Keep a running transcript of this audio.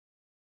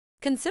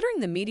Considering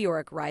the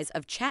meteoric rise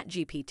of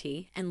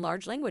ChatGPT and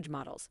large language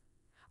models,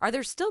 are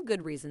there still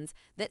good reasons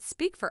that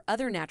speak for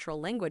other natural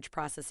language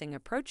processing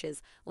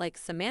approaches like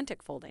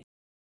semantic folding?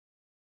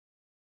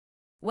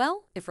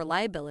 Well, if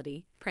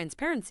reliability,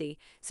 transparency,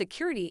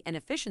 security, and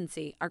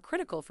efficiency are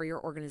critical for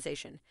your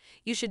organization,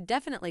 you should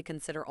definitely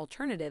consider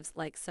alternatives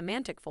like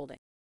semantic folding.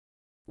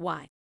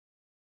 Why?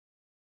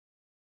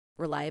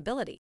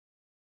 Reliability.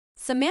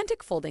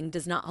 Semantic folding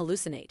does not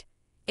hallucinate.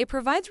 It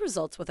provides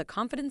results with a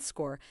confidence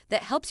score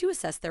that helps you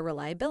assess their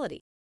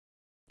reliability.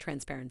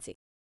 Transparency.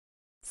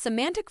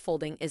 Semantic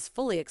folding is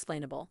fully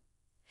explainable.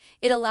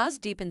 It allows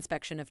deep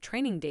inspection of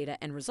training data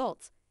and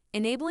results,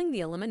 enabling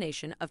the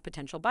elimination of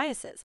potential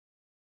biases.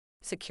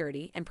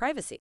 Security and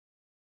privacy.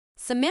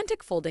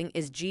 Semantic folding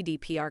is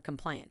GDPR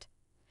compliant.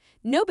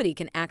 Nobody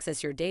can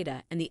access your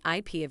data, and the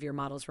IP of your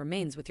models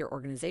remains with your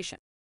organization.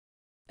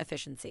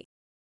 Efficiency.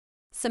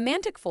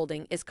 Semantic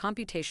folding is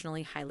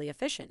computationally highly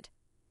efficient.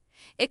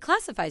 It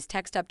classifies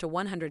text up to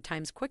 100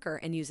 times quicker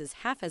and uses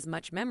half as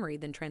much memory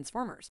than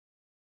transformers.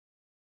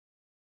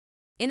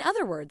 In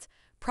other words,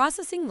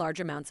 processing large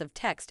amounts of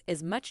text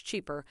is much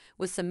cheaper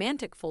with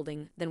semantic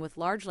folding than with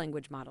large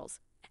language models,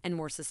 and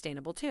more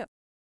sustainable too.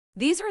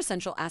 These are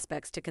essential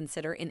aspects to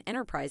consider in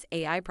enterprise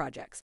AI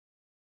projects.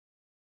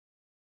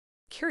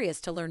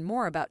 Curious to learn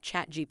more about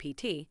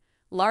ChatGPT,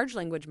 large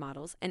language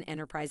models, and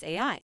enterprise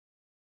AI?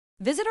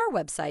 Visit our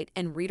website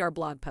and read our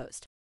blog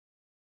post.